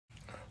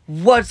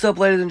What's up,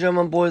 ladies and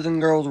gentlemen, boys and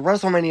girls?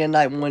 WrestleMania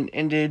Night 1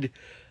 ended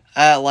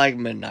at like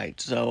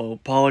midnight, so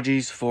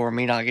apologies for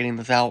me not getting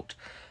this out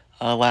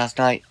last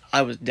night.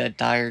 I was dead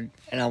tired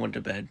and I went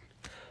to bed.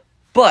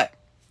 But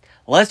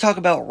let's talk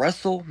about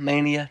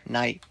WrestleMania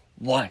Night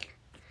 1.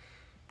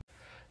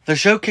 The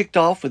show kicked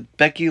off with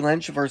Becky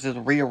Lynch versus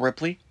Rhea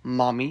Ripley,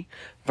 Mommy,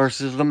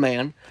 versus The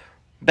Man.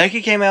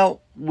 Becky came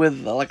out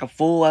with like a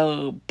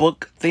full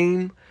book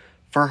theme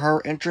for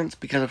her entrance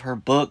because of her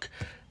book,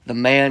 The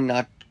Man,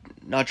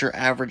 Not Your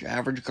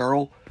Average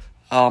Girl.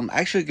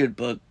 Actually a good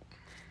book.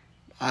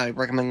 I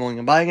recommend going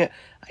and buying it.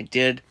 I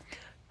did.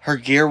 Her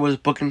gear was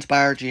book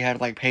inspired. She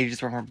had like pages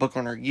from her book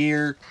on her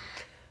gear.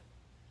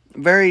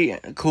 Very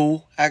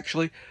cool,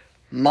 actually.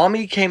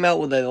 Mommy came out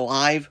with a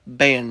live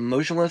band,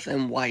 Motionless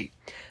in White.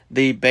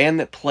 The band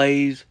that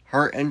plays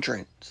her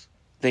entrance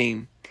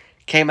theme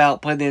came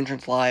out, played the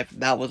entrance live.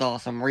 That was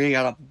awesome. Rhea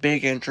got a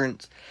big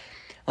entrance.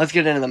 Let's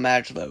get into the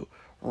match, though.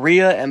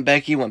 Rhea and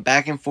Becky went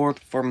back and forth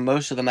for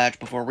most of the match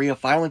before Rhea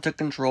finally took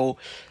control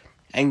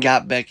and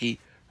got Becky.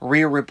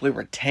 Rhea Ripley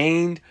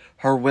retained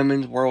her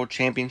Women's World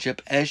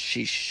Championship as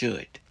she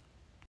should.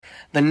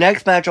 The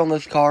next match on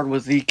this card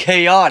was the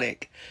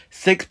chaotic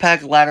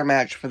six-pack ladder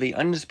match for the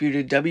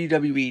undisputed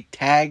WWE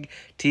Tag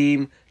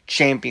Team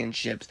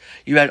Championships.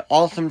 You had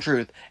Awesome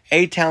Truth,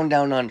 A-Town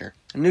Down Under,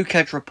 New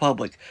Catch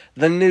Republic,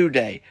 The New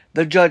Day,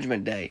 The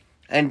Judgment Day,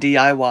 and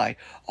DIY,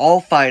 all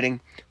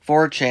fighting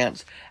for a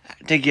chance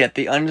to get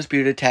the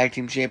undisputed tag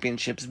team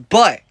championships.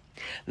 But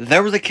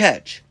there was a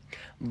catch.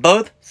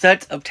 Both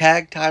sets of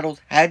tag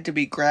titles had to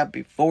be grabbed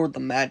before the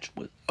match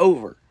was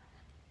over.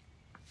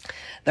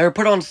 They were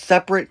put on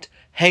separate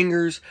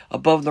hangers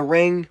above the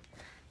ring.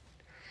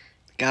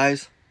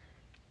 Guys,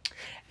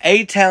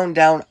 A-Town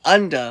Down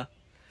Under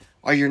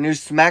are your new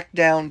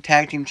SmackDown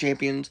tag team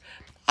champions.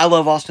 I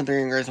love Austin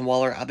Theory and Grayson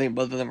Waller. I think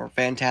both of them are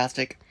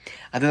fantastic.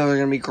 I think they're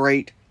going to be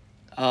great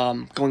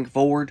going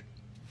forward.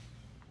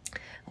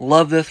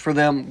 Love this for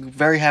them.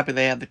 Very happy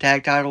they have the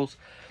tag titles.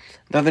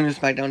 They're the new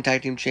SmackDown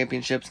Tag Team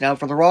Championships. Now,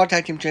 for the Raw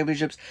Tag Team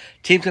Championships,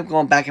 teams kept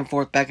going back and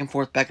forth, back and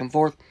forth, back and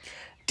forth.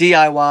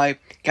 DIY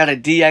got a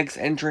DX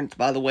entrance,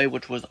 by the way,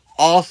 which was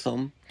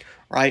awesome,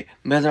 right?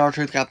 Miz and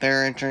R-Truth got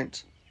their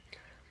entrance.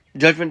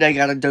 Judgment Day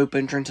got a dope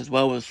entrance as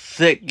well with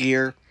sick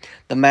gear.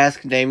 The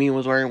mask Damien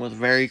was wearing was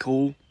very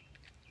cool.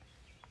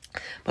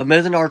 But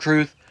Miz and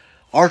R-Truth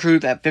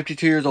at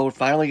 52 years old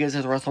finally gets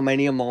his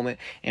WrestleMania moment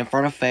in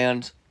front of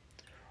fans.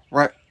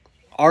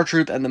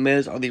 R-Truth and The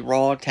Miz are the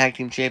Raw Tag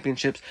Team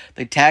Championships.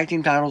 The tag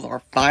team titles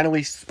are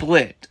finally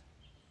split.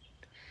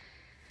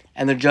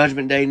 And the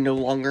Judgment Day no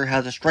longer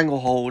has a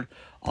stranglehold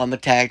on the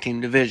tag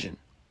team division.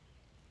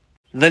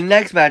 The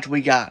next match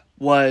we got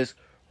was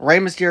Rey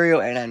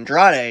Mysterio and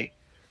Andrade.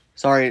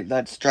 Sorry,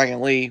 that's Dragon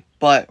Lee.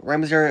 But Rey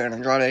Mysterio and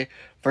Andrade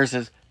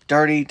versus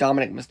Dirty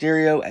Dominic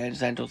Mysterio and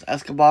Santos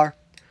Escobar.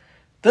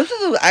 This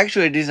was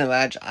actually a decent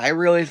match. I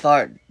really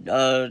thought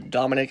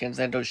Dominic and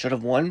Santos should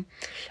have won.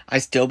 I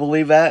still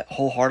believe that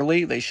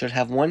wholeheartedly. They should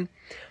have won.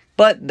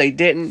 But they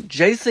didn't.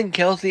 Jason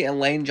Kelsey and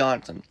Lane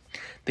Johnson,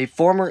 the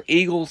former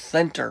Eagles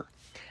center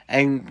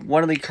and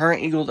one of the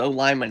current Eagles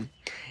O-linemen,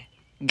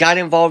 got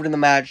involved in the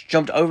match,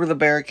 jumped over the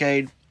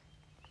barricade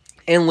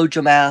in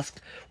lucha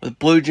mask with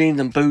blue jeans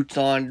and boots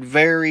on.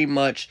 Very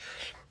much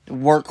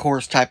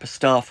workhorse type of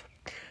stuff.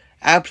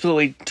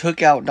 Absolutely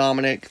took out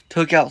Dominic,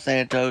 took out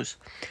Santos.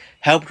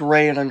 Helped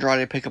Rey and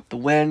Andrade pick up the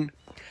win.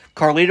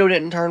 Carlito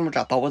didn't turn, which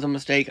I thought was a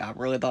mistake. I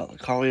really thought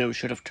Carlito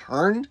should have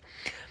turned,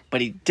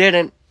 but he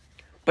didn't.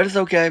 But it's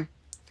okay.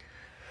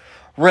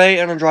 Rey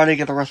and Andrade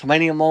get the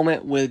WrestleMania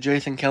moment with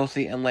Jason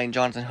Kelsey and Lane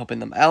Johnson helping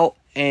them out.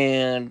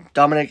 And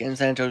Dominic and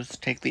Santos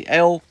take the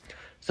L.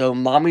 So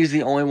Mommy's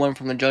the only one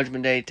from the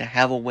Judgment Day to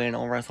have a win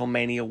on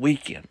WrestleMania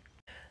weekend.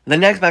 The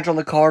next match on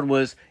the card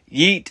was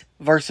Yeet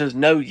versus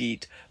No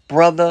Yeet.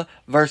 Brother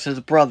versus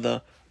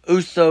brother.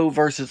 Uso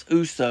versus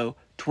Uso.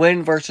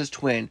 Twin versus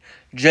twin.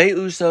 Jey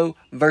Uso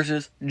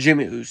versus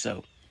Jimmy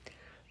Uso.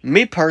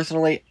 Me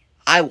personally,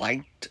 I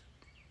liked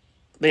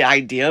the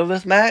idea of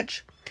this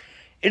match.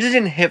 It just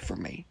didn't hit for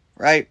me,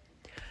 right?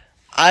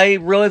 I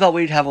really thought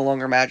we'd have a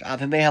longer match. I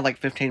think they had like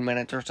 15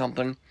 minutes or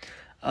something.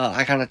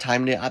 I kind of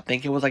timed it. I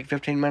think it was like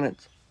 15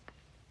 minutes.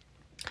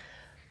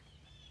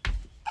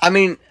 I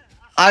mean,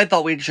 I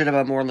thought we should have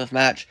had more in this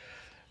match.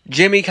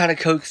 Jimmy kind of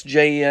coaxed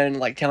Jey in,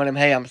 like telling him,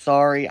 hey, I'm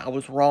sorry, I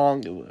was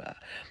wrong, it was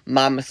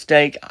my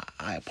mistake,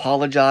 I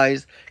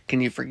apologize,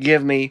 can you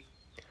forgive me?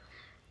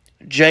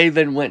 Jey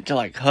then went to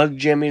like hug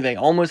Jimmy. They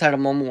almost had a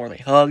moment where they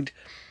hugged,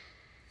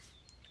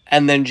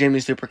 and then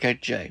Jimmy super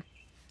kicked Jey.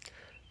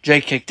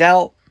 Jey kicked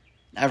out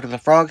after the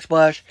frog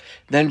splash,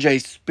 then Jey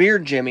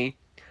speared Jimmy,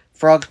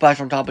 frog splash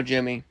on top of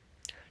Jimmy.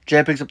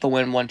 Jey picks up the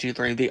win, 1, 2,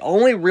 3. The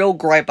only real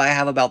gripe I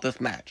have about this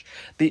match,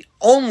 the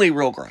only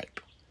real gripe,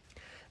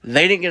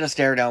 they didn't get a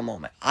stare down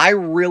moment. I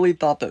really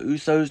thought the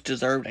Usos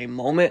deserved a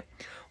moment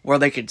where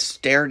they could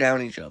stare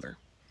down each other.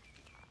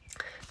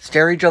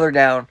 Stare each other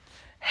down.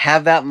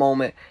 Have that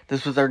moment.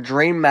 This was their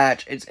dream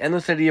match. It's in the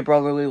city of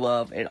brotherly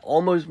love. It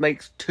almost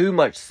makes too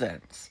much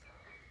sense.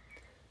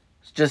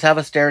 Just have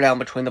a stare down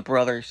between the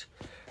brothers.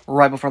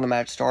 right before the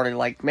match started.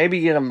 Like, maybe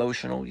get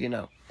emotional, you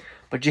know.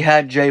 But you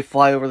had Jay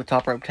fly over the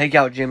top rope, take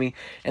out Jimmy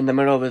in the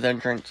middle of his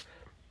entrance.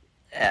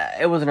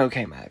 It was an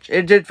okay match.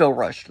 It did feel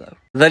rushed, though.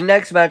 The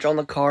next match on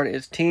the card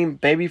is Team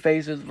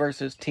Babyfaces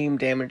versus Team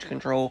Damage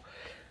Control.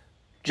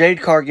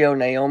 Jade Cargill,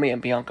 Naomi,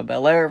 and Bianca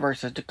Belair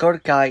versus Dakota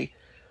Kai,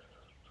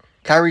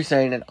 Kairi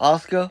Sane, and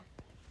Asuka.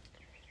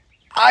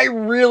 I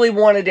really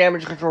wanted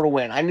Damage Control to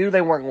win. I knew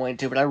they weren't going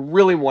to, but I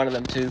really wanted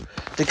them to.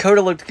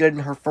 Dakota looked good in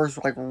her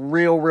first, like,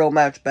 real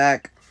match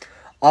back.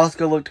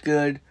 Asuka looked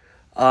good.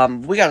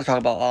 We gotta talk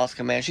about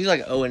Asuka, man. She's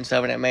like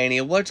 0-7 at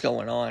Mania. What's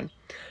going on?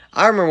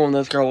 I remember when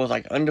this girl was,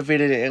 like,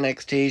 undefeated at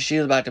NXT. She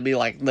was about to be,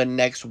 like, the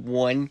next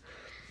one.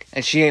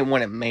 And she ain't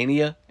won at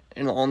Mania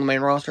on the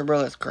main roster,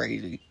 bro. That's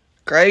crazy.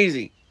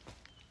 Crazy.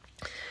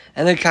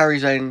 And then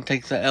Kairi Sane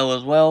takes the L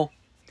as well.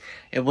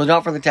 It was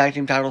not for the tag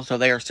team title, so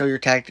they are still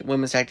your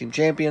women's tag team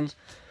champions.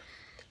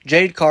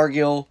 Jade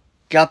Cargill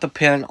got the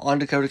pin on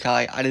Dakota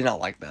Kai. I did not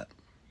like that.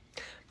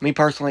 Me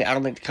personally, I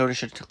don't think Dakota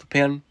should have took the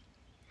pin.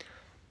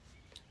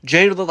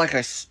 Jade looked like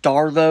a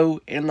star,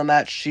 though, in the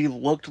match. She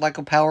looked like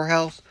a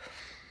powerhouse.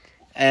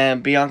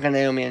 And Bianca,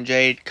 Naomi, and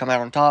Jade come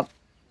out on top.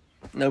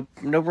 No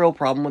real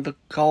problem with the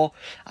call.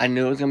 I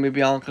knew it was going to be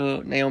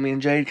Bianca, Naomi,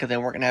 and Jade because they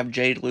weren't going to have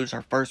Jade lose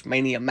her first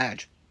Mania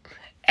match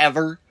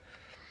ever.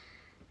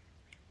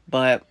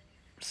 But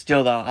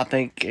still, though, I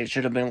think it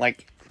should have been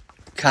like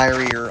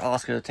Kairi or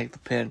Asuka to take the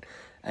pin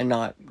and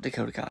not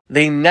Dakota Kai.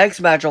 The next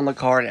match on the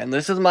card, and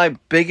this is my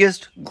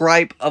biggest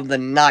gripe of the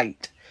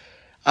night.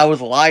 I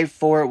was live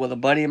for it with a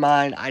buddy of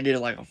mine. I did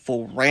like a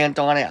full rant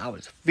on it. I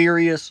was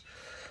furious.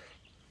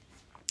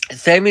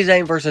 Sami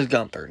Zayn versus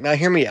Gunther. Now,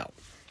 hear me out.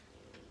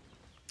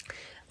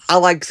 I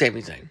like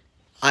Sami Zayn.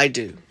 I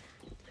do.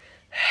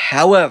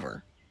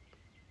 However,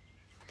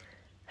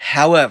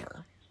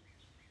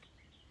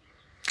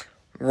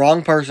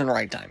 wrong person,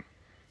 right time.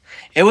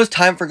 It was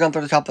time for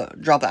Gunther to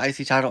drop the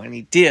IC title, and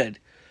he did.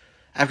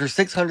 After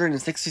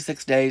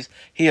 666 days,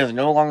 he is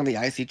no longer the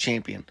IC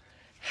champion.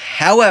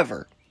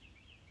 However,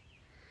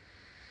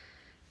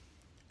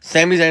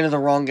 Sami Zayn is the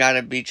wrong guy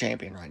to be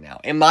champion right now.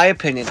 In my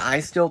opinion,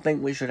 I still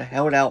think we should have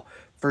held out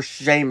for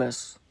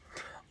Sheamus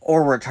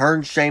or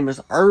returned Sheamus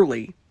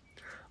early.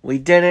 We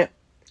didn't.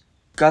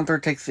 Gunther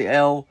takes the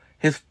L.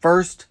 His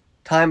first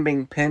time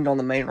being pinned on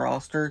the main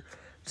roster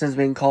since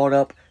being called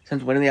up,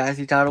 since winning the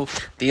IC title.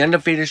 The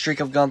undefeated streak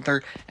of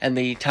Gunther and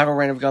the title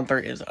reign of Gunther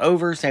is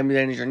over. Sami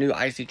Zayn is your new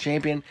IC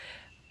champion.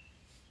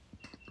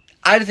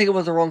 I just think it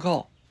was the wrong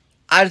call.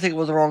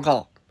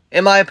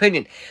 In my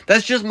opinion.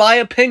 That's just my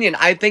opinion.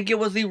 I think it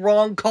was the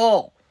wrong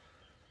call.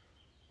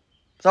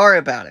 Sorry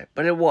about it,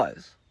 but it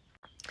was.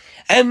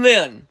 And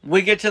then,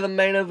 we get to the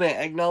main event.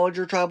 Acknowledge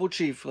your tribal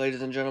chief,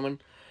 ladies and gentlemen.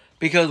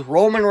 Because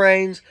Roman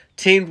Reigns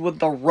teamed with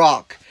The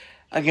Rock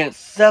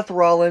against Seth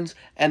Rollins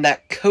and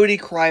that Cody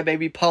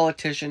crybaby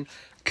politician,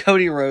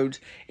 Cody Rhodes,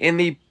 in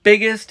the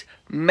biggest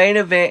main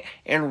event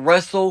in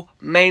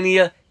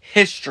WrestleMania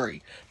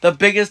history. The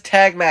biggest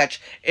tag match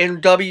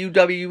in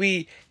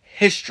WWE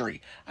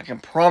history. I can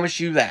promise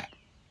you that.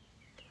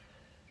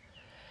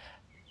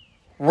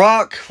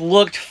 Rock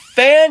looked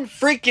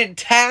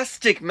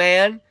fan-freaking-tastic,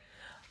 man.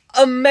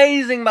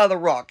 Amazing by The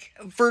Rock.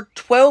 For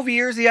 12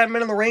 years he hadn't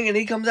been in the ring and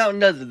he comes out and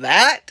does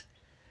that?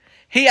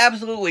 He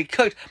absolutely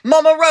cooked.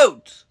 Mama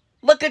Rhodes,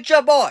 look at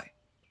your boy.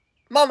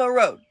 Mama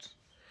Rhodes.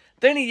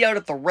 Then he yelled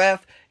at the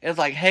ref and was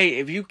like, hey,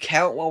 if you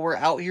count while we're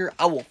out here,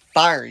 I will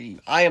fire you.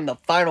 I am the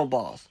final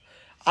boss.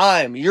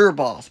 I am your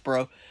boss,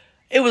 bro.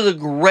 It was a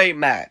great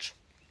match.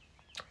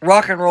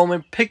 Rock and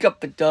Roman pick up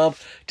the dub.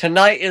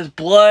 Tonight is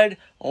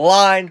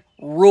Bloodline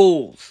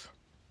Rules.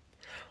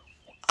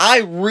 I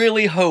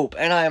really hope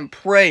and I am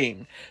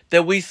praying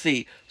that we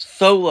see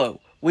Solo,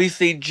 we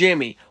see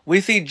Jimmy, we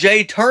see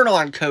Jay turn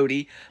on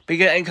Cody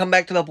and come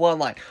back to the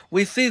Bloodline.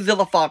 We see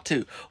Zilla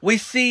Fatu, we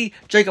see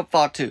Jacob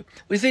Fatu,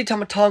 we see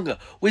Tama Tonga,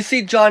 we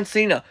see John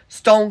Cena,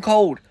 Stone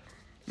Cold,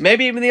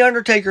 maybe even The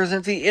Undertaker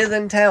since he is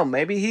in town.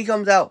 Maybe he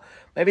comes out.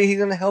 Maybe he's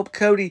going to help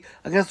Cody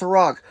against The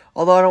Rock.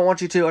 Although I don't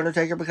want you to,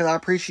 Undertaker, because I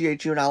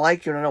appreciate you and I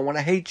like you and I don't want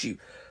to hate you.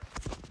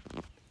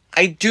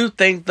 I do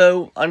think,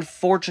 though,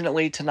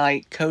 unfortunately,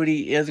 tonight,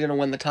 Cody is going to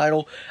win the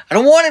title. I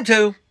don't want him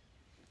to.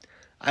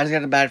 I just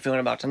got a bad feeling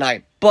about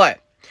tonight. But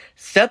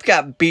Seth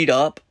got beat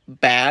up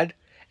bad,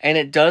 and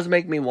it does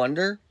make me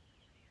wonder.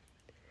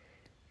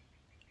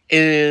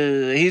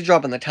 He's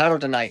dropping the title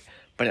tonight,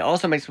 but it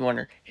also makes me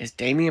wonder, is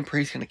Damian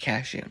Priest going to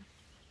cash in?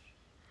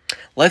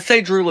 Let's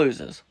say Drew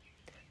loses.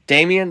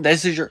 Damian,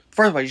 this is your...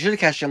 First of all, you should have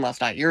cashed in last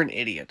night. You're an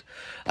idiot.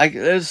 Like,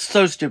 it's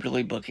so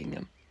stupidly booking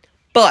him.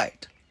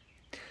 But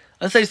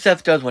let's say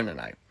Seth does win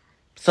tonight.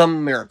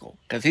 Some miracle.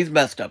 Because he's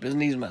messed up. His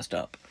knee's messed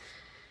up.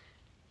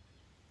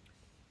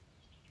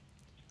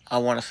 I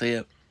want to see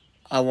it.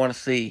 I want to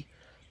see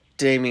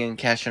Damian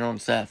cash in on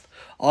Seth.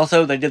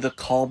 Also, they did the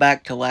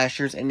callback to last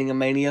year's Ending of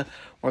Mania,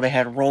 where they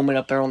had Roman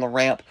up there on the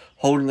ramp,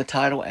 holding the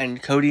title,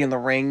 and Cody in the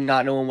ring,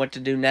 not knowing what to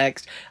do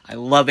next. I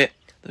love it.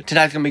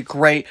 Tonight's going to be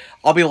great.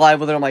 I'll be live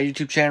with it on my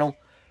YouTube channel.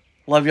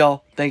 Love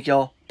y'all. Thank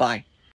y'all. Bye.